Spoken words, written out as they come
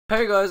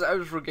Hey guys, I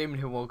was for gaming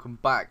here. Welcome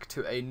back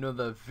to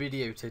another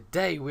video.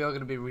 Today we are going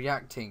to be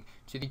reacting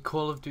to the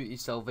Call of Duty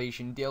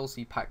Salvation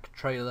DLC pack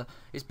trailer.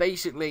 It's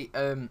basically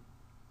I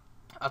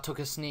took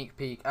a sneak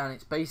peek and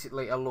it's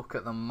basically a look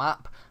at the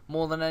map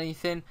more than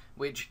anything,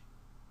 which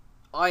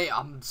I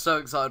am so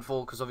excited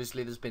for because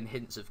obviously there's been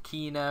hints of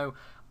KINO,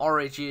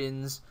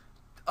 Origins,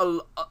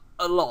 a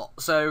lot.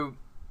 So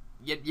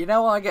you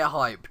know I get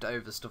hyped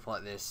over stuff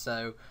like this.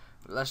 So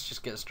let's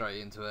just get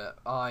straight into it.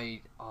 I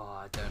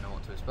don't know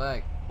what to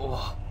expect.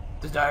 Oh,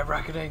 the Day of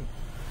Reckoning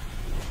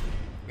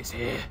is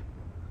here.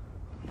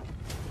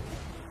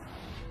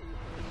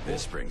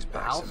 This brings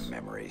back some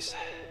memories.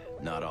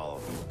 Not all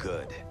of them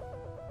good.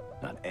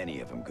 Not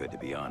any of them good, to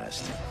be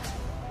honest.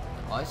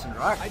 Ice and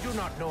Rack. I do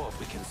not know if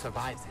we can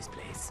survive this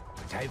place,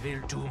 but I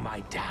will do my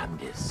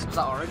damnedest. Was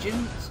that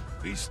Origins?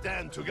 We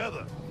stand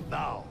together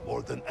now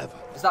more than ever.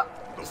 Was that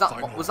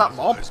Mob? Was that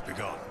Mob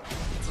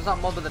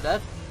of the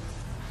Dead?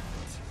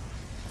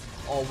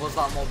 Or was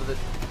that Mob of the...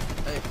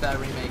 if they're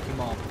remaking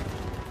Mob?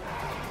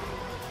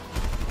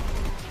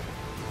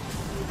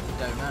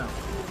 Don't know.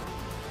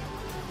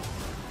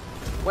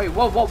 Wait,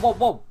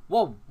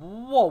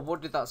 whoa,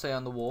 what did that say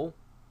on the wall?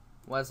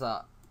 Where's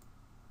that?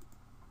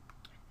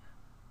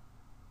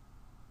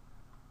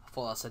 I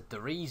thought that said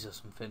Dries or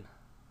something.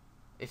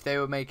 If they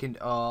were making...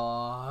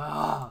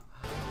 okay,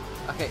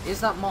 is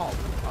that Mob?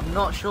 I'm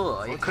not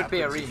sure. It could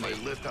be a remake.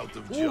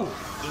 Ooh.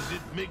 Does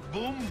it make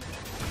boom?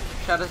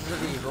 Shadows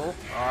of Evil.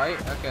 Alright,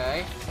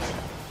 okay.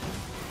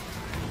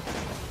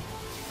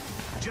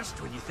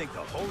 Just when you think the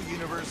whole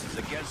universe is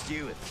against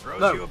you, it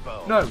throws you a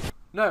bone.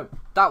 No,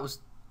 that was...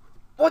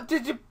 What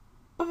did you...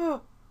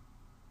 What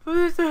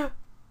is that?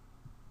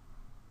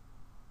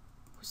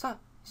 What's that?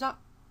 Is that...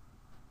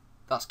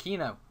 That's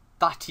KINO.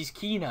 That is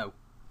KINO.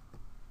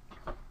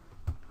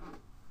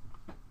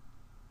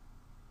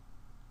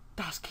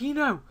 That's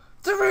KINO.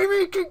 The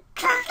remaking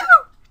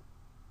KINO!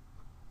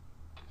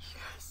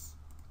 Yes.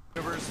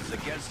 Universe is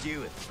against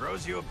you, it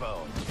throws you a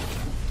bone.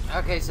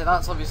 Okay, so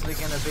that's obviously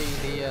going to be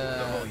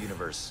the whole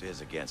universe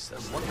is against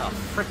us. What the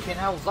freaking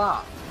hell's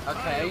that?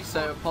 Okay,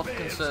 so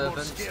Pumpkin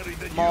Servants,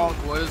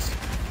 Margwas.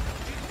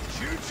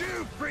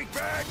 Choo-choo, freak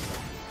bag!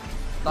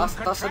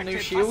 That's a new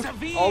shield.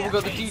 Oh, we've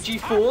got the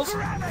DG4s.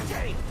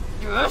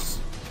 Yes,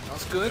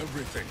 that's good.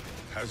 Everything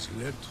has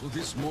led to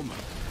this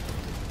moment.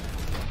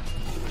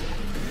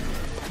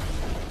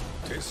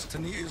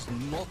 Destiny is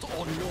not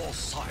on your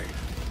side.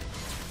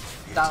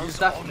 That was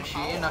Death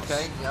Machine.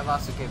 Okay, yeah,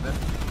 that's a given.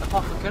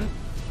 Apothicon.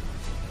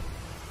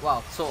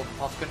 Well, sort of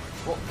Apothicon.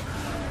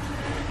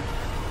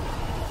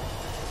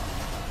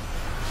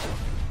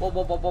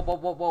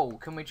 Whoa.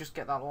 Can we just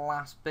get that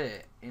last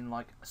bit in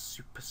like a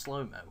super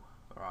slow-mo?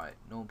 Alright,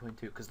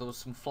 0.2, because there was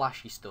some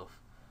flashy stuff.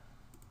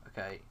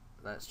 Okay,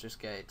 let's just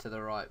get it to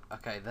the right.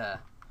 Okay, there.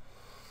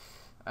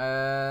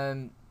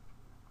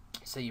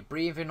 So you're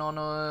breathing on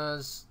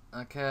us.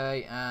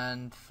 Okay,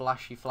 and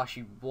flashy.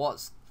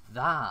 What's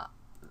that?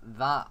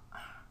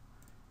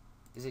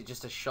 Is it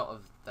just a shot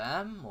of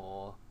them,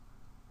 or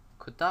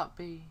could that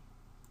be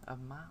a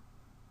map?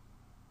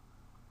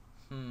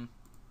 Not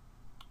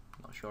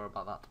sure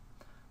about that.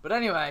 But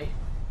anyway,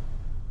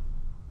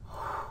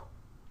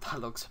 that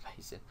looks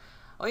amazing.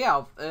 Oh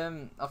yeah,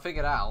 I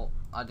figured out,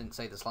 I didn't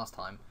say this last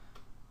time,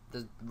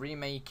 the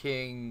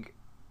remaking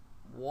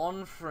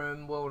one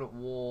from World at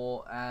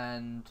War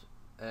and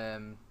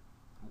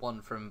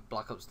one from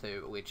Black Ops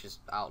 2, which is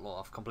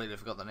Outlaw. I've completely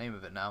forgot the name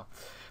of it now.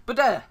 But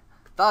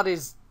that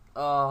is,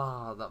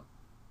 I'm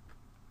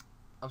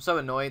so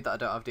annoyed that I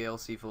don't have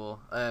DLC for,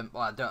 well,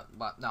 I don't,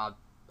 well, no,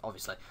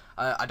 obviously,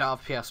 I don't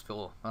have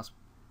PS4, that's,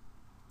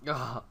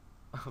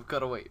 I've got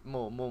to wait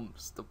more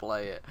months to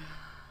play it.